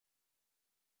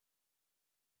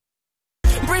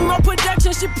more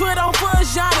production she put on for a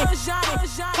Johnny. Set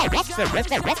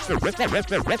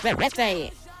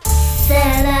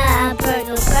up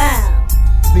Burger Brown.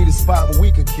 Need a spot where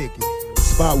we can kick it. A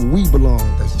spot where we belong.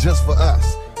 That's just for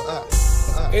us.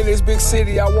 In this big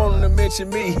city, I want them to mention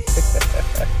me.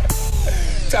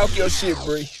 Talk your shit,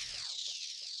 Bree.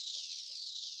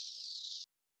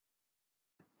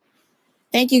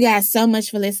 Thank you guys so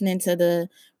much for listening to the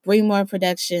Bree Moore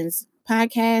Productions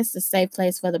podcast, a safe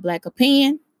place for the Black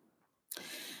opinion.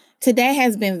 Today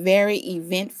has been very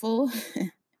eventful.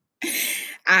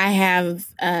 I have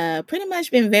pretty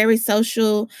much been very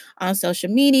social on social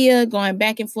media, going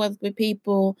back and forth with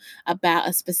people about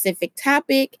a specific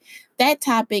topic. That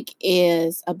topic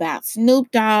is about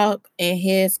Snoop Dogg and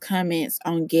his comments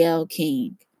on Gayle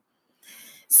King.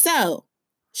 So,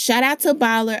 shout out to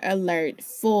Baller Alert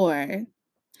for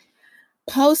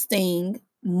posting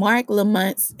Mark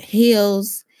Lamont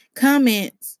Hill's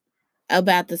comments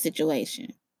about the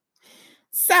situation.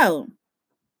 So,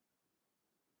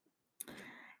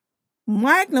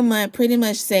 Mark Lamont pretty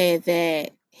much said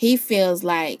that he feels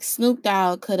like Snoop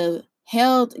Dogg could have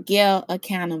held Gayle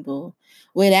accountable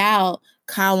without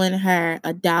calling her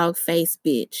a dog-faced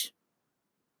bitch.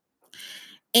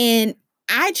 And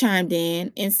I chimed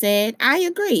in and said, I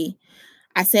agree.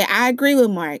 I said, I agree with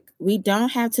Mark. We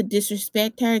don't have to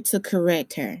disrespect her to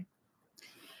correct her.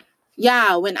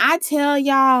 Y'all, when I tell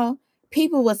y'all,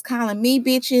 people was calling me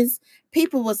bitches,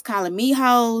 people was calling me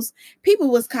hoes, people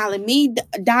was calling me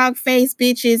dog-faced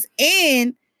bitches,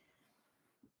 and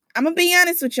I'm going to be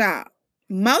honest with y'all.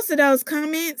 Most of those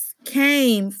comments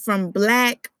came from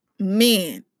Black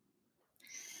men.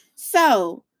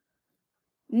 So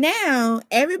now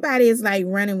everybody is like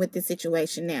running with the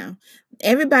situation now.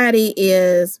 Everybody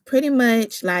is pretty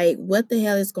much like, what the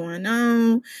hell is going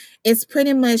on? It's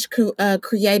pretty much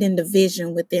creating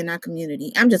division within our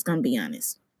community. I'm just going to be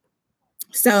honest.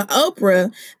 So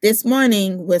Oprah this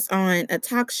morning was on a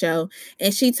talk show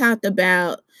and she talked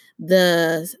about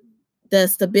the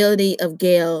stability of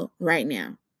Gayle right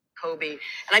now. Kobe. And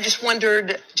I just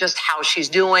wondered just how she's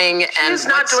doing. She is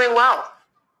not doing well.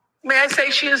 May I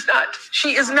say she is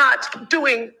not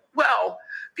doing well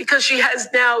because she has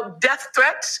now death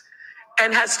threats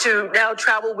and has to now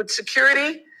travel with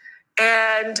security.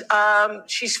 And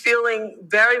she's feeling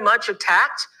very much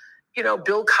attacked. You know,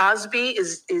 Bill Cosby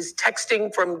is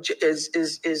texting from,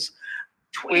 is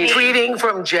tweeting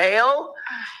from jail.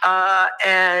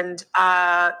 And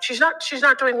she's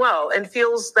not doing well and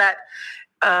feels that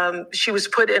she was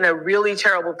put in a really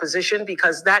terrible position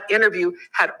because that interview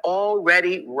had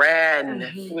already ran.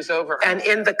 It was over. And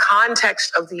in the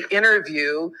context of the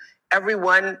interview,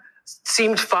 everyone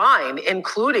seemed fine,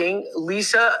 including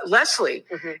Lisa Leslie.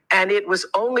 Mm-hmm. And it was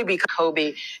only because Kobe.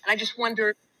 And I just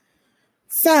wondered.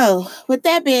 So, with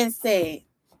that being said,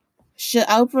 should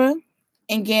Oprah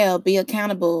and Gayle be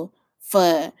accountable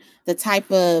for the type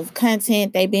of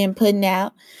content they've been putting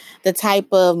out, the type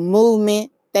of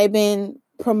movement they've been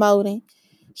promoting?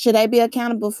 Should they be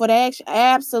accountable for that action?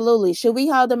 Absolutely. Should we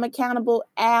hold them accountable?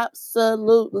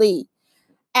 Absolutely.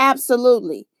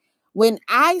 Absolutely. When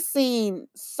I seen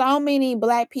so many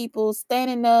Black people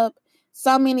standing up,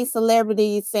 so many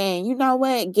celebrities saying, you know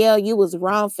what, Gayle, you was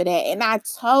wrong for that. And I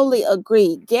totally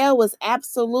agree. Gayle was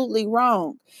absolutely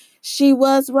wrong. She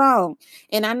was wrong.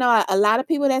 And I know a lot of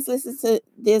people that's listening to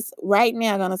this right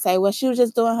now are going to say, well, she was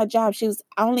just doing her job. She was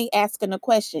only asking a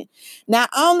question. Not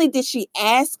only did she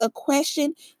ask a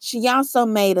question, she also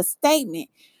made a statement.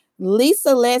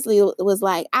 Lisa Leslie was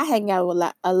like, I hang out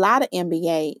with a lot of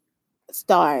NBA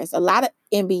stars, a lot of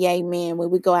NBA men. When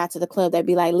we go out to the club, they'd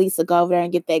be like, Lisa, go over there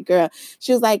and get that girl.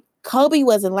 She was like, Kobe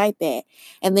wasn't like that.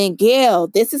 And then Gayle,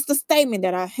 this is the statement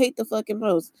that I hate the fucking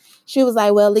most. She was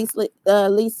like, well, Lisa,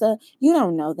 you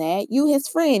don't know that. You his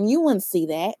friend. You wouldn't see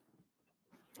that.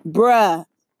 Bruh.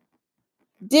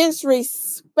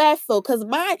 Disrespectful. Because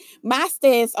my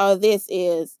stance on this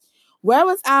is, where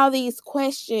was all these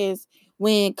questions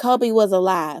when Kobe was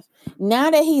alive? Now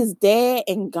that he's dead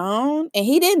and gone, and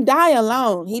he didn't die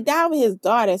alone. He died with his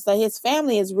daughter. So his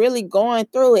family is really going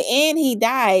through it. And he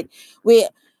died with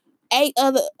 8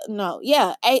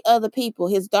 other people,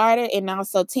 his daughter and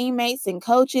also teammates and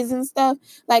coaches and stuff.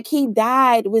 Like, he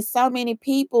died with so many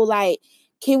people. Like,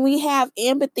 can we have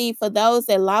empathy for those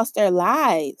that lost their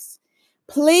lives?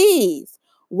 Please.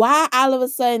 Why all of a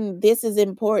sudden this is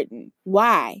important?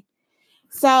 Why?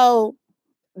 So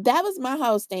that was my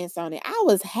whole stance on it. I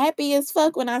was happy as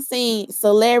fuck when I seen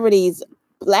celebrities,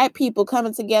 Black people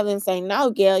coming together and saying,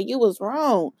 no, Gayle, you was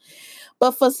wrong.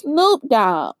 But for Snoop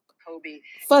Dogg,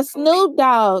 Snoop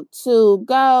Dogg to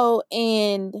go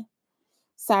and,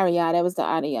 sorry y'all, that was the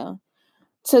audio,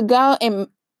 to go and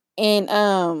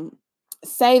and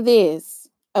say this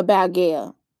about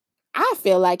Gayle. I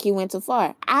feel like he went too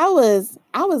far. I was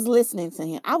listening to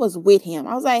him. I was with him.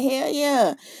 I was like, hell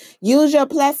yeah. Use your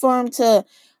platform to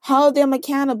hold them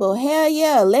accountable. Hell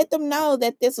yeah. Let them know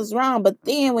that this was wrong. But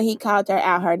then when he called her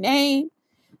out her name,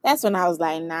 that's when I was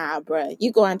like, nah, bruh,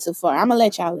 you going too far. I'm going to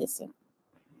let y'all listen.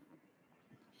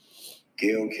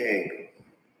 Gayle King.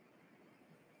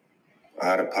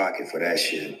 Out of pocket for that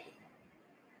shit.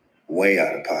 Way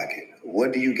out of pocket.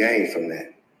 What do you gain from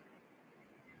that?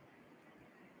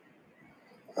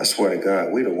 I swear to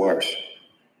God, we the worst.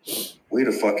 We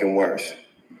the fucking worst.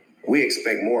 We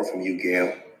expect more from you,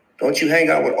 Gayle. Don't you hang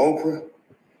out with Oprah?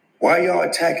 Why y'all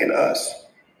attacking us?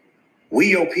 We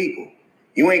your people.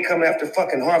 You ain't coming after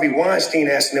fucking Harvey Weinstein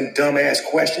asking them dumb-ass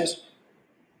questions.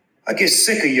 I get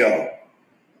sick of y'all.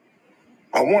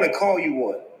 I want to call you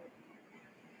one.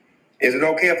 Is it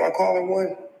okay if I call her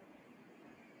one?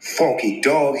 Funky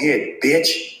dog head bitch.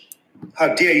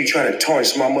 How dare you try to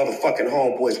tarnish my motherfucking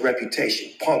homeboy's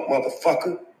reputation, punk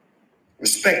motherfucker?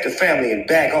 Respect the family and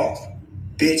back off,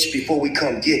 bitch, before we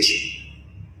come get you.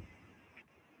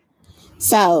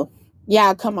 So,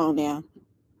 y'all, come on now.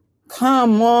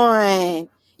 Come on.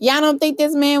 Y'all don't think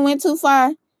this man went too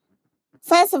far?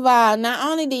 First of all, not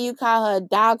only do you call her a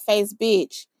dog-faced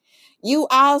bitch, you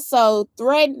also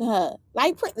threaten her.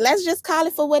 Like, let's just call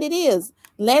it for what it is.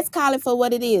 Let's call it for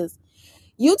what it is.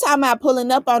 You talking about pulling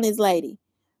up on this lady.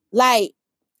 Like,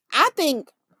 I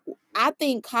think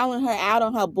calling her out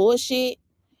on her bullshit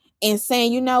and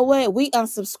saying, you know what, we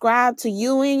unsubscribe to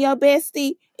you and your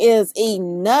bestie is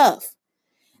enough.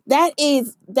 That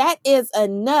is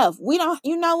enough. We don't,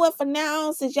 you know what, for now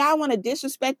on, since y'all want to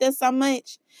disrespect us so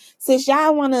much, since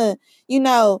y'all want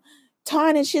to,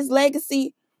 tarnish his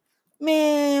legacy,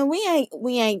 man, we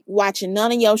ain't watching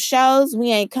none of your shows.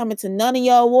 We ain't coming to none of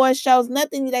your award shows.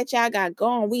 Nothing that y'all got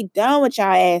going. We done with y'all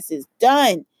asses.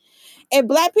 Done.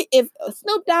 If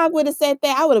Snoop Dogg would have said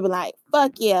that, I would have been like,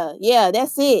 fuck yeah. Yeah,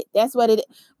 that's it. That's what it is.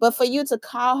 But for you to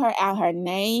call her out her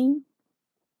name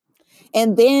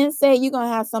and then say you're going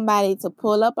to have somebody to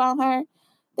pull up on her,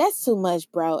 that's too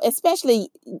much, bro. Especially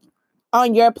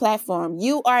on your platform.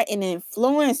 You are an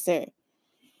influencer.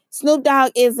 Snoop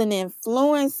Dogg is an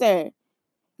influencer.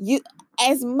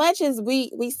 As much as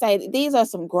we say these are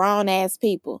some grown-ass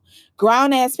people.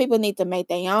 Grown-ass people need to make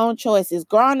their own choices.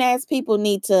 Grown-ass people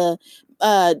need to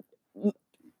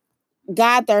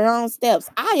guide their own steps.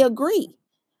 I agree.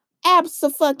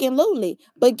 Absolutely.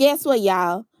 But guess what,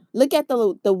 y'all? Look at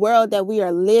the world that we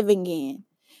are living in.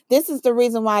 This is the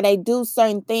reason why they do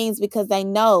certain things, because they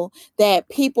know that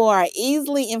people are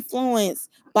easily influenced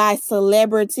by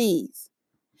celebrities.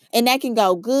 And that can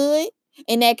go good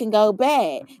and that can go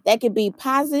bad. That could be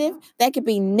positive. That could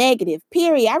be negative.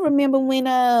 Period. I remember when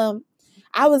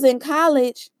I was in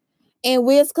college and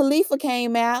Wiz Khalifa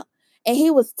came out and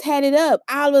he was tatted up.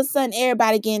 All of a sudden,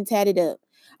 everybody getting tatted up.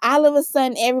 All of a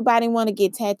sudden, everybody want to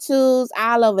get tattoos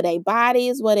all over their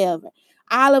bodies, whatever.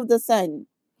 All of a sudden.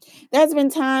 There's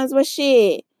been times where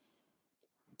shit.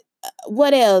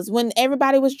 What else? When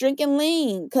everybody was drinking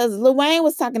lean, because Lil Wayne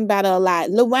was talking about it a lot.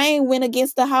 Lil Wayne went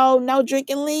against the whole no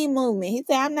drinking lean movement. He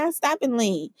said, I'm not stopping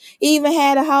lean. He even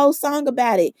had a whole song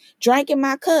about it. Drinking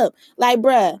my cup. Like,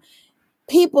 bruh,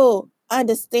 people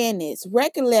understand this.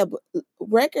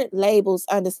 Record labels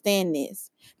understand this.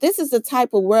 This is the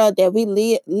type of world that we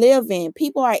live in.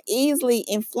 People are easily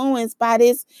influenced by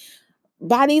these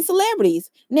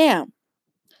celebrities. Now,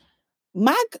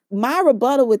 my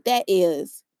rebuttal with that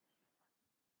is,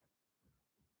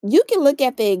 you can look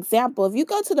at the example. If you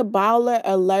go to the Baller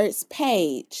Alerts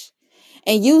page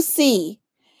and you see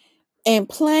in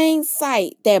plain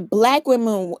sight that Black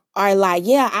women are like,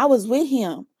 yeah, I was with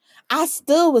him. I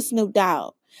stood with Snoop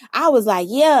Dogg. I was like,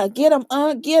 yeah, get him,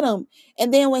 get him.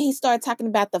 And then when he started talking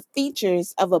about the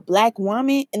features of a Black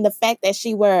woman and the fact that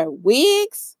she wear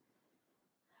wigs,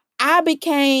 I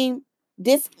became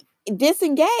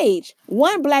disengaged.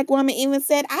 One Black woman even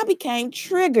said, I became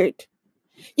triggered.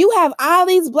 You have all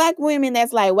these Black women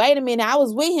that's like, wait a minute, I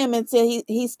was with him until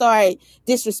he started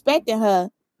disrespecting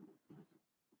her.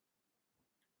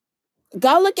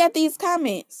 Go look at these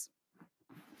comments.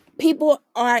 People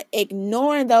are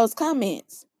ignoring those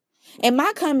comments. And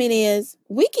my comment is,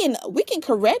 we can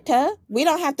correct her. We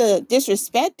don't have to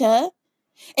disrespect her.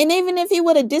 And even if he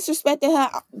would have disrespected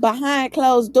her behind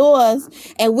closed doors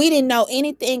and we didn't know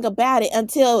anything about it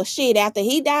until after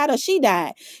he died or she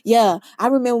died. Yeah, I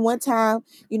remember one time,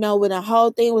 when the whole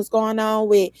thing was going on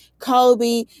with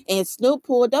Kobe and Snoop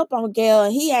pulled up on Gayle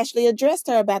and he actually addressed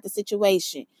her about the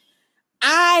situation.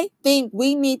 I think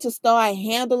we need to start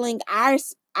handling our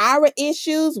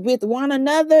issues with one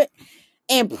another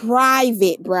in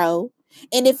private, bro.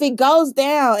 And if it goes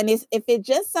down and if it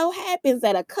just so happens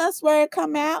that a cuss word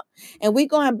come out and we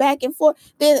going back and forth,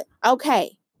 then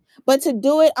okay. But to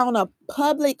do it on a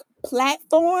public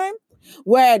platform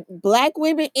where Black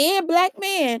women and Black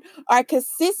men are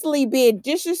consistently being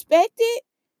disrespected,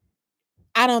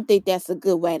 I don't think that's a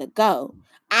good way to go.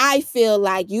 I feel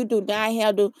like you do not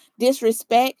handle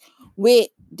disrespect with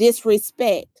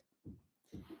disrespect.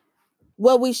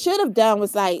 What we should have done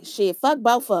was like, shit, fuck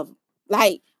both of them.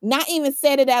 Like, not even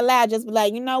said it out loud. Just be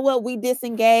like, you know what? We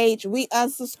disengage. We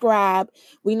unsubscribe.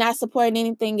 We not supporting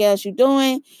anything else you're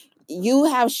doing. You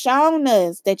have shown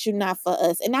us that you're not for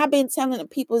us. And I've been telling the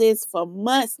people this for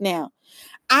months now.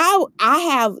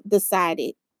 I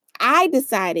decided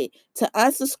to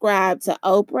unsubscribe to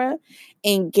Oprah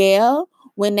and Gayle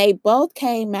when they both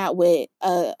came out with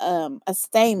a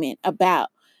statement about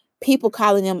people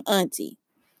calling them auntie.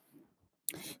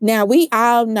 Now, we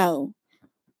all know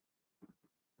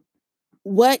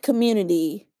what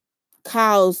community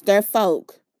calls their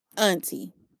folk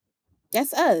auntie.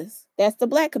 That's us. That's the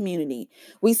Black community.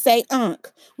 We say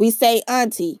unc. We say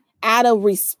auntie out of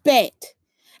respect,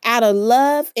 out of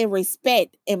love and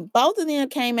respect. And both of them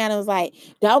came out and was like,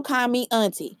 don't call me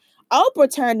auntie.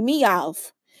 Oprah turned me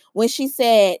off when she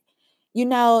said, you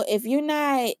know, if you're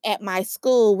not at my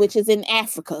school, which is in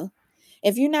Africa,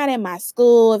 if you're not at my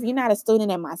school, if you're not a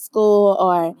student at my school,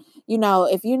 or, you know,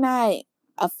 if you're not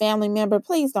a family member,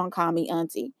 please don't call me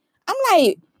auntie. I'm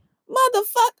like,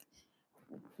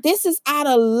 motherfucker, this is out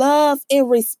of love and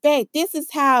respect. This is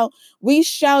how we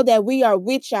show that we are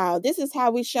with y'all. This is how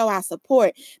we show our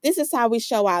support. This is how we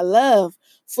show our love.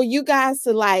 For you guys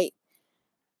to like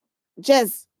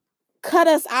just cut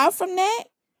us out from that,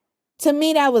 to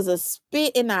me, that was a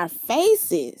spit in our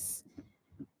faces.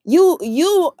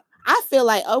 I feel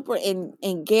like Oprah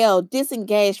and Gayle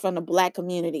disengaged from the Black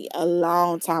community a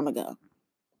long time ago.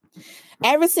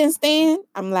 Ever since then,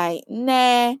 I'm like,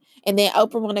 nah. And then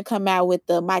Oprah want to come out with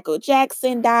the Michael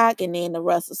Jackson doc and then the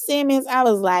Russell Simmons. I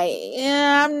was like,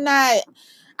 yeah,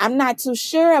 I'm not too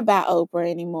sure about Oprah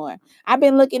anymore. I've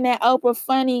been looking at Oprah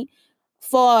funny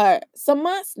for some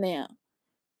months now.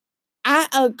 I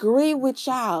agree with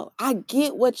y'all. I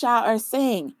get what y'all are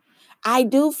saying. I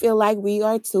do feel like we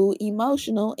are too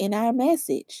emotional in our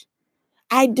message.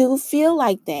 I do feel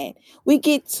like that. We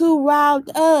get too riled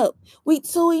up. We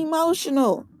too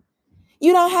emotional.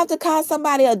 You don't have to call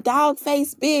somebody a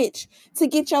dog-faced bitch to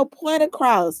get your point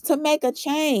across, to make a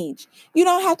change. You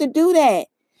don't have to do that.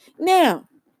 Now,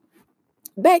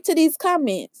 back to these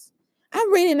comments.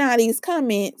 I'm reading all these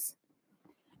comments,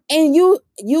 and you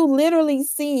literally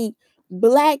see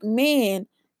Black men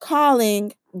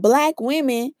calling Black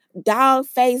women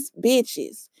dog-faced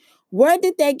bitches. Where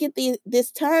did they get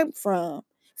this term from?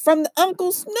 From the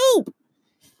Uncle Snoop.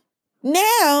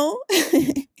 Now,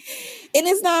 and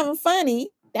it's not even funny.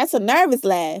 That's a nervous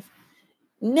laugh.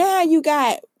 Now you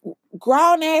got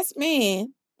grown-ass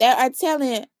men that are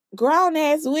telling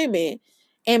grown-ass women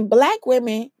and Black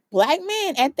women, Black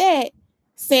men at that,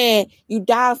 saying, you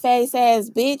dog-faced ass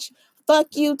bitch,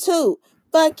 fuck you too.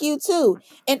 Fuck you too.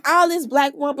 And all this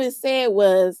Black woman said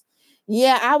was,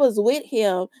 yeah, I was with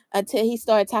him until he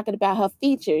started talking about her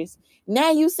features.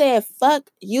 Now you said fuck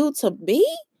you to me?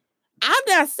 I'm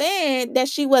not saying that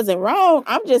she wasn't wrong.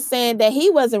 I'm just saying that he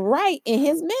wasn't right in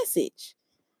his message.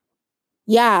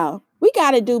 Y'all, we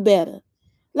got to do better.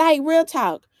 Like, real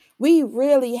talk. We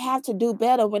really have to do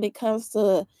better when it comes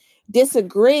to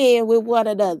disagreeing with one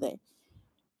another.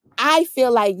 I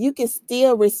feel like you can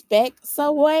still respect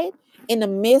someone in the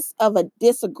midst of a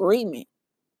disagreement.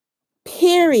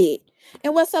 Period.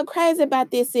 And what's so crazy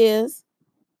about this is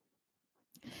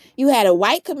you had a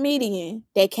white comedian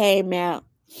that came out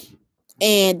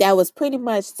and that was pretty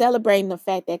much celebrating the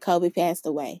fact that Kobe passed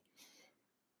away.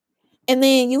 And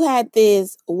then you had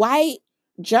this white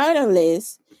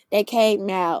journalist that came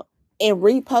out and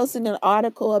reposted an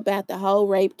article about the whole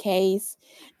rape case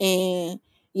and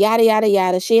yada, yada,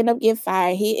 yada. She ended up getting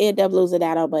fired. He ended up losing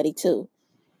out on money too.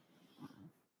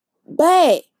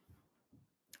 But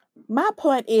my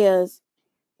point is,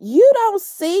 you don't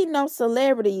see no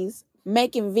celebrities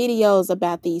making videos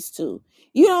about these two.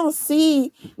 You don't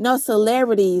see no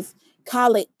celebrities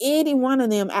calling any one of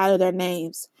them out of their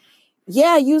names.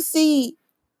 Yeah, you see,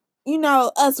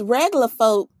 us regular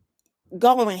folk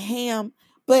going ham,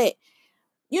 but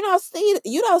you don't see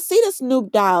the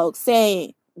Snoop Dogg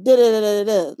saying da da da da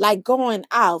da, like going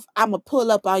off. I'ma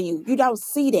pull up on you. You don't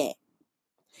see that.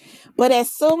 But as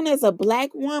soon as a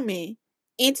Black woman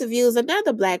interviews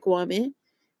another Black woman,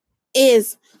 I'm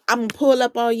gonna pull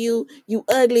up on you, you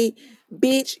ugly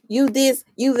bitch, you this,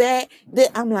 you that.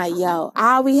 I'm like, yo,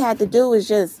 all we had to do was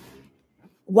just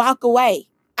walk away.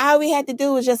 All we had to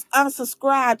do was just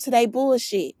unsubscribe to their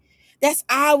bullshit. That's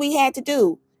all we had to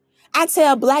do. I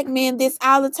tell black men this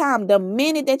all the time. The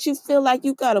minute that you feel like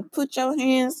you got to put your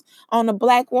hands on a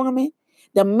black woman,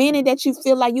 the minute that you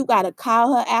feel like you got to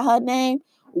call her out her name,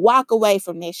 walk away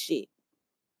from that shit.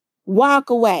 Walk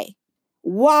away.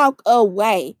 Walk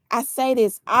away. I say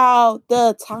this all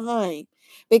the time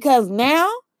because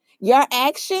now your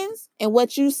actions and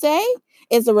what you say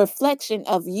is a reflection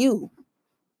of you.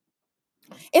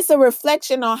 It's a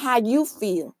reflection on how you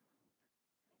feel.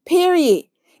 Period.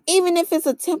 Even if it's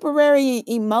a temporary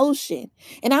emotion.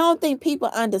 And I don't think people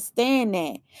understand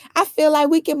that. I feel like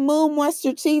we can move more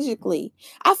strategically.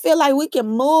 I feel like we can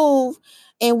move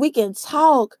and we can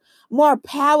talk more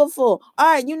powerful.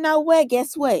 All right, you know what?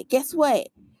 Guess what? Guess what?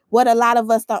 What a lot of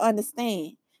us don't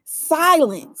understand.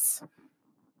 Silence.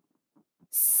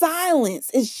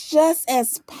 Silence is just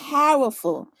as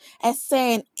powerful as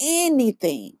saying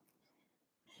anything.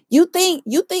 You think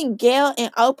Gayle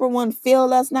and Oprah wouldn't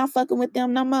feel us not fucking with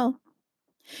them no more?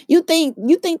 You think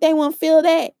they won't feel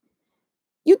that?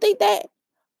 You think that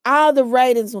all the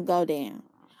ratings will go down?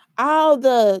 All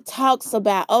the talks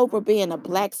about Oprah being a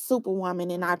black superwoman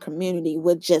in our community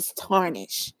would just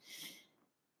tarnish.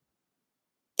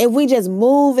 If we just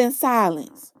move in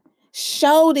silence,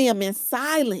 show them in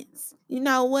silence, you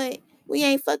know what? We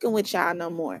ain't fucking with y'all no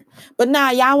more. But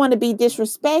now y'all want to be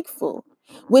disrespectful,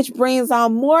 which brings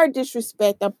on more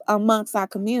disrespect amongst our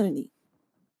community.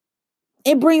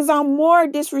 It brings on more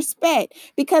disrespect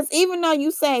because even though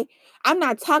you say, I'm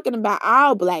not talking about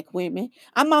all black women,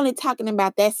 I'm only talking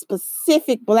about that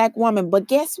specific black woman. But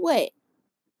guess what?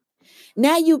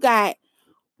 Now you got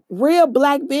real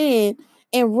black men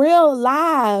in real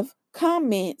live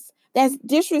comments that's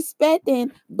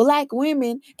disrespecting black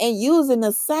women and using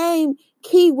the same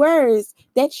keywords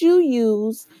that you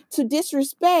use to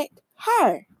disrespect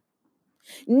her.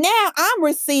 Now I'm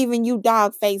receiving you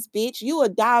dog face bitch. You a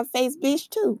dog face bitch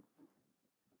too.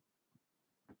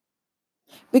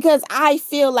 Because I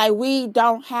feel like we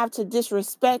don't have to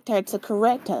disrespect her to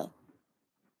correct her.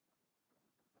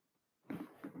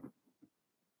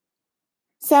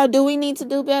 So do we need to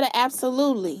do better?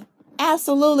 Absolutely.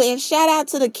 Absolutely. And shout out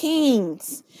to the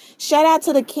kings. Shout out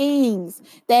to the kings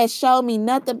that showed me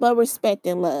nothing but respect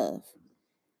and love.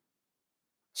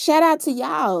 Shout out to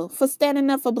y'all for standing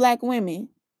up for black women.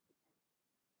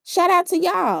 Shout out to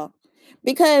y'all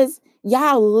because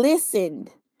y'all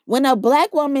listened. When a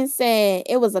black woman said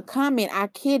it was a comment, I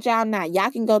kid y'all not.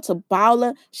 Y'all can go to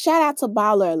Baller. Shout out to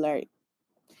Baller Alert.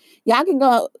 Y'all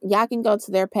can go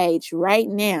to their page right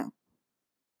now.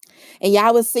 And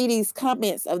y'all will see these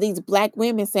comments of these black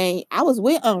women saying, I was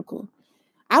with Uncle.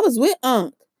 I was with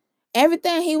Unc.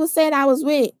 Everything he was saying, I was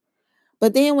with.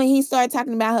 But then when he started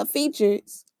talking about her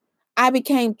features, I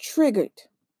became triggered.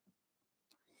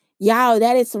 Y'all,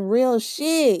 that is some real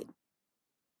shit.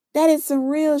 That is some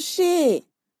real shit.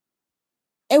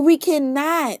 And we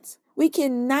cannot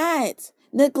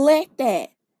neglect that.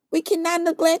 We cannot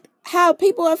neglect how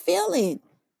people are feeling.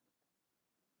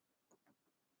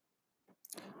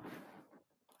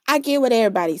 I get what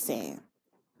everybody's saying.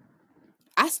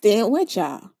 I stand with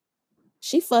y'all.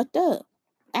 She fucked up.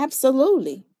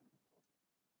 Absolutely.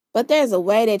 But there's a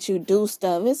way that you do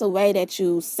stuff. It's a way that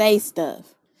you say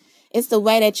stuff. It's the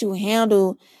way that you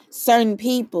handle certain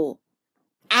people.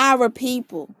 Our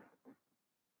people.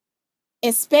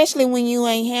 Especially when you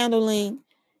ain't handling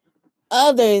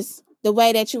others the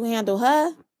way that you handle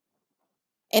her.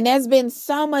 And there's been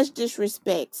so much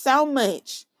disrespect. So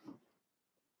much.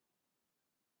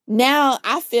 Now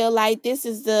I feel like this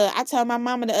is I told my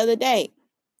mama the other day,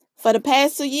 for the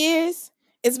past 2 years,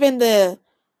 it's been the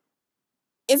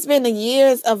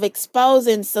years of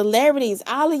exposing celebrities.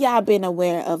 All of y'all been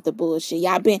aware of the bullshit.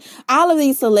 All of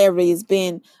these celebrities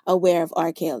been aware of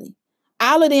R. Kelly.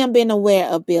 All of them been aware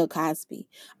of Bill Cosby.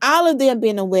 All of them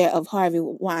been aware of Harvey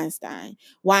Weinstein,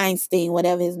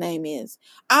 whatever his name is.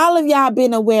 All of y'all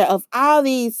been aware of all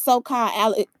these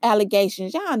so-called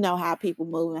allegations. Y'all know how people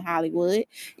move in Hollywood.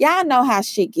 Y'all know how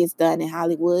shit gets done in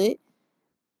Hollywood.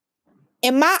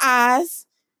 In my eyes,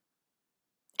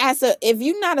 if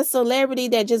you're not a celebrity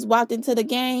that just walked into the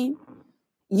game,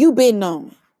 you been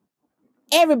knowing.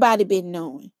 Everybody been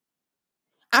knowing.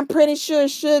 I'm pretty sure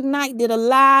Suge Knight did a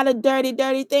lot of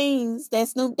dirty things that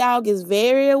Snoop Dogg is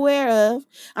very aware of.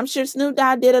 I'm sure Snoop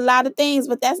Dogg did a lot of things,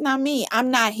 but that's not me.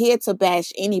 I'm not here to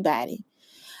bash anybody.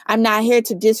 I'm not here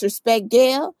to disrespect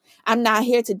Gayle. I'm not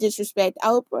here to disrespect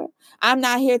Oprah. I'm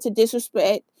not here to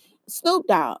disrespect Snoop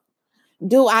Dogg.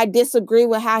 Do I disagree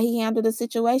with how he handled the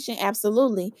situation?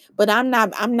 Absolutely. But I'm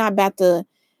not about to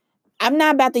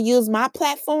use my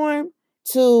platform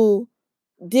to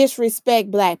disrespect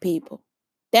Black people.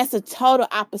 That's a total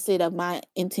opposite of my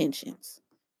intentions.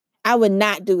 I would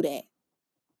not do that.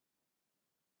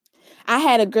 I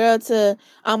had a girl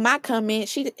on my comment,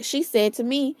 she said to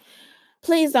me,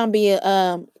 please don't be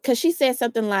cause she said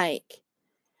something like,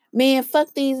 man,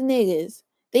 fuck these niggas.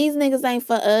 These niggas ain't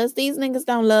for us. These niggas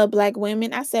don't love Black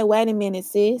women. I said, wait a minute,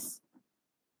 sis.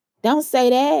 Don't say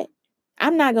that.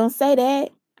 I'm not gonna say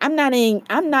that. I'm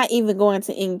not even going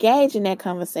to engage in that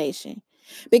conversation.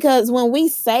 Because when we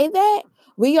say that,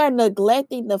 we are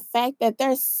neglecting the fact that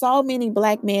there's so many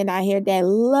Black men out here that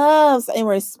loves and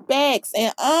respects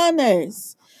and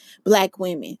honors Black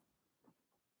women.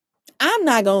 I'm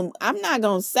not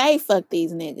gonna say fuck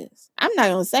these niggas. I'm not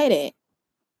gonna say that.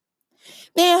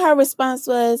 Then her response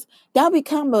was, don't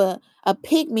become a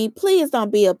pick-me. Please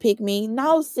don't be a pick-me.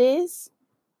 No, sis.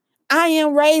 I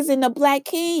am raising a Black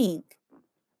king.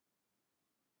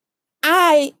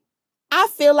 I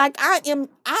feel like I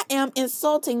am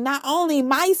insulting not only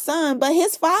my son, but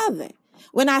his father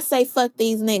when I say fuck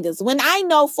these niggas. When I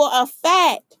know for a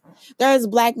fact there's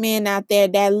Black men out there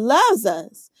that loves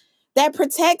us, that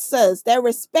protects us, that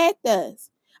respect us.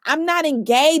 I'm not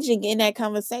engaging in that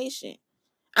conversation.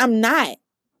 I'm not.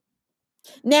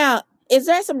 Now, is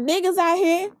there some niggas out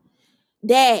here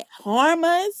that harm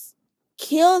us,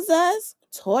 kills us,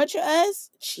 torture us,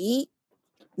 cheat,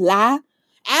 lie?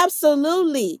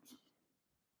 Absolutely.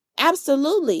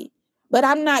 Absolutely. But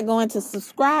I'm not going to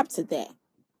subscribe to that.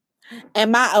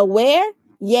 Am I aware?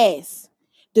 Yes.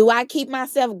 Do I keep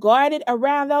myself guarded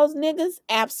around those niggas?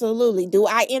 Absolutely. Do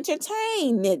I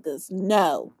entertain niggas?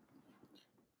 No.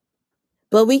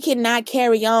 But we cannot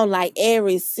carry on like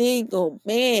every single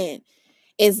man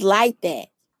is like that.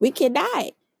 We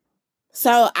cannot.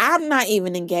 So I'm not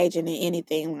even engaging in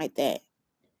anything like that.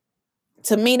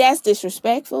 To me, that's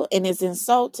disrespectful and it's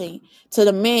insulting to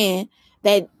the men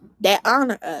that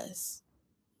honor us.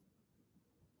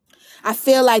 I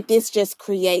feel like this just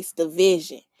creates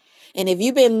division. And if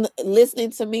you've been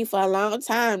listening to me for a long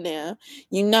time now,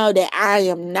 you know that I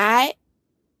am not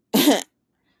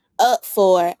up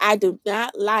for, I do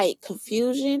not like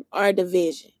confusion or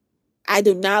division. I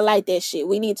do not like that shit.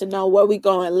 We need to know where we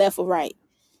going, left or right.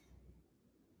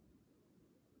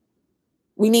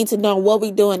 We need to know what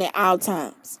we're doing at all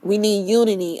times. We need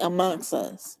unity amongst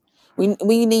us.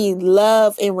 We need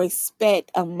love and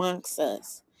respect amongst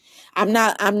us. I'm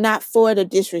not for the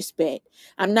disrespect.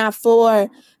 I'm not for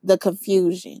the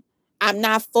confusion. I'm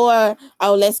not for,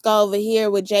 oh, let's go over here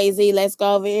with Jay-Z. Let's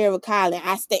go over here with Colin.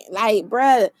 Like,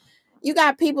 bruh, you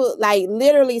got people like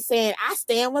literally saying, I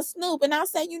stand with Snoop. And I'll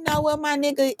say, you know what, my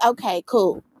nigga? Okay,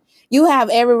 cool. You have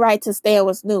every right to stand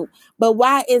with Snoop. But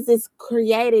why is this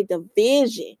creating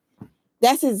division?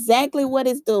 That's exactly what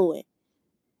it's doing.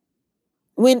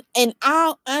 When, in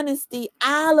all honesty,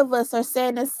 all of us are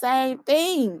saying the same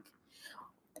thing.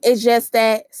 It's just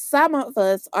that some of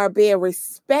us are being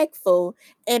respectful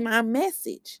in our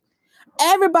message.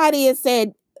 Everybody has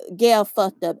said Gayle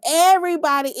fucked up.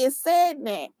 Everybody is saying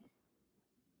that.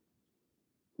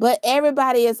 But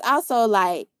everybody is also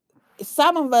like,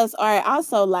 some of us are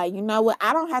also like, you know what?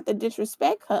 I don't have to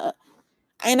disrespect her.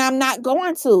 And I'm not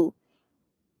going to.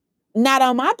 Not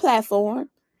on my platform.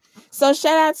 So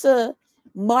shout out to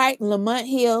Mark Lamont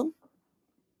Hill.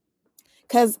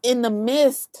 Because in the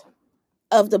midst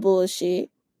of the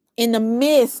bullshit, in the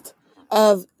midst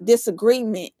of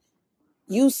disagreement,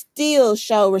 you still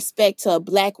show respect to a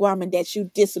Black woman that you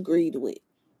disagreed with.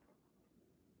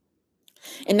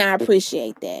 And I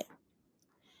appreciate that.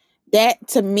 That,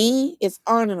 to me, is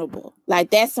honorable.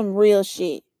 Like, that's some real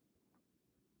shit.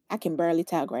 I can barely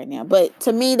talk right now. But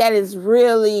to me, that is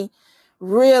really,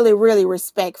 really, really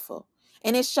respectful.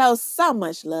 And it shows so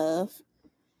much love.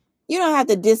 You don't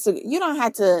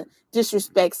have to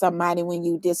disrespect somebody when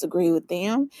you disagree with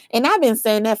them. And I've been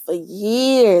saying that for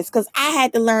years because I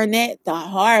had to learn that the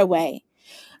hard way.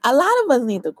 A lot of us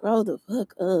need to grow the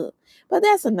fuck up. But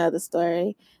that's another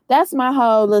story. That's my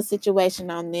whole little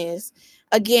situation on this.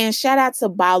 Again, shout out to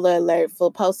Baller Alert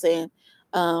for posting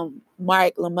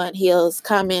Mark Lamont Hill's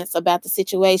comments about the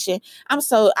situation. I'm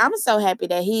so happy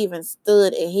that he even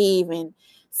stood and he even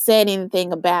said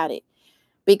anything about it.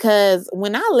 Because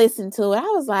when I listened to it, I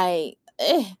was like,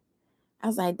 I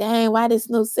was like, dang, why did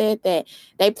Snoop said that?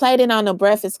 They played it on the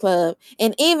Breakfast Club.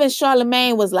 And even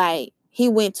Charlamagne was like, he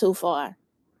went too far.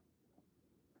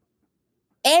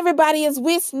 Everybody is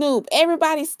with Snoop.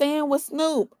 Everybody's staying with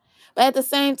Snoop. But at the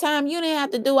same time, you didn't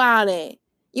have to do all that.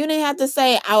 You didn't have to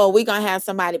say, oh, we're going to have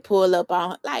somebody pull up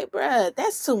on. Like, bruh,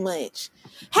 that's too much.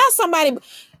 Have somebody,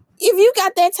 if you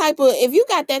got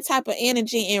that type of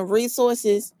energy and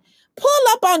resources, pull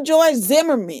up on George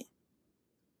Zimmerman.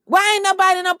 Why ain't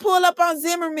nobody done pull up on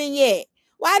Zimmerman yet?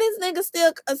 Why this nigga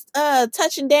still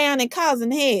touching down and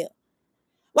causing hell?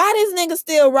 Why this nigga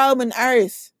still roaming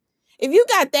earth? If you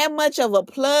got that much of a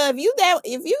plug,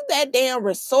 if you that damn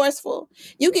resourceful,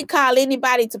 you can call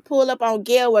anybody to pull up on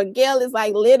Gail, where Gail is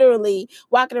like literally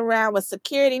walking around with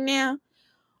security now.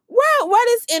 Where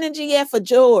this energy at for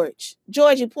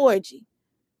Georgie Porgy?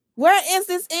 Where is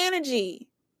this energy?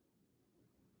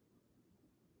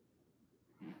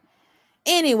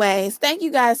 Anyways, thank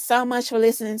you guys so much for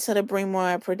listening to the Bring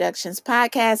More Productions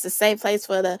podcast, a safe place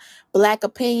for the Black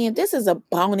opinion. This is a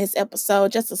bonus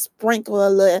episode, just to sprinkle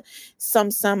a little some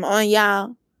on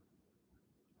y'all.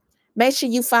 Make sure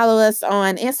you follow us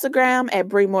on Instagram at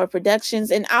Bring More Productions,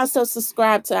 and also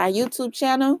subscribe to our YouTube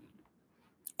channel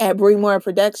at Bring More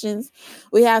Productions.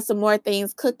 We have some more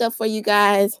things cooked up for you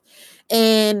guys,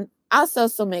 and also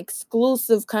some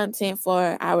exclusive content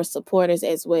for our supporters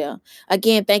as well.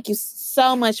 Again, thank you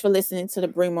so much for listening to the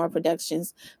Bring More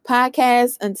Productions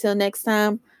podcast. Until next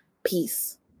time,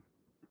 peace.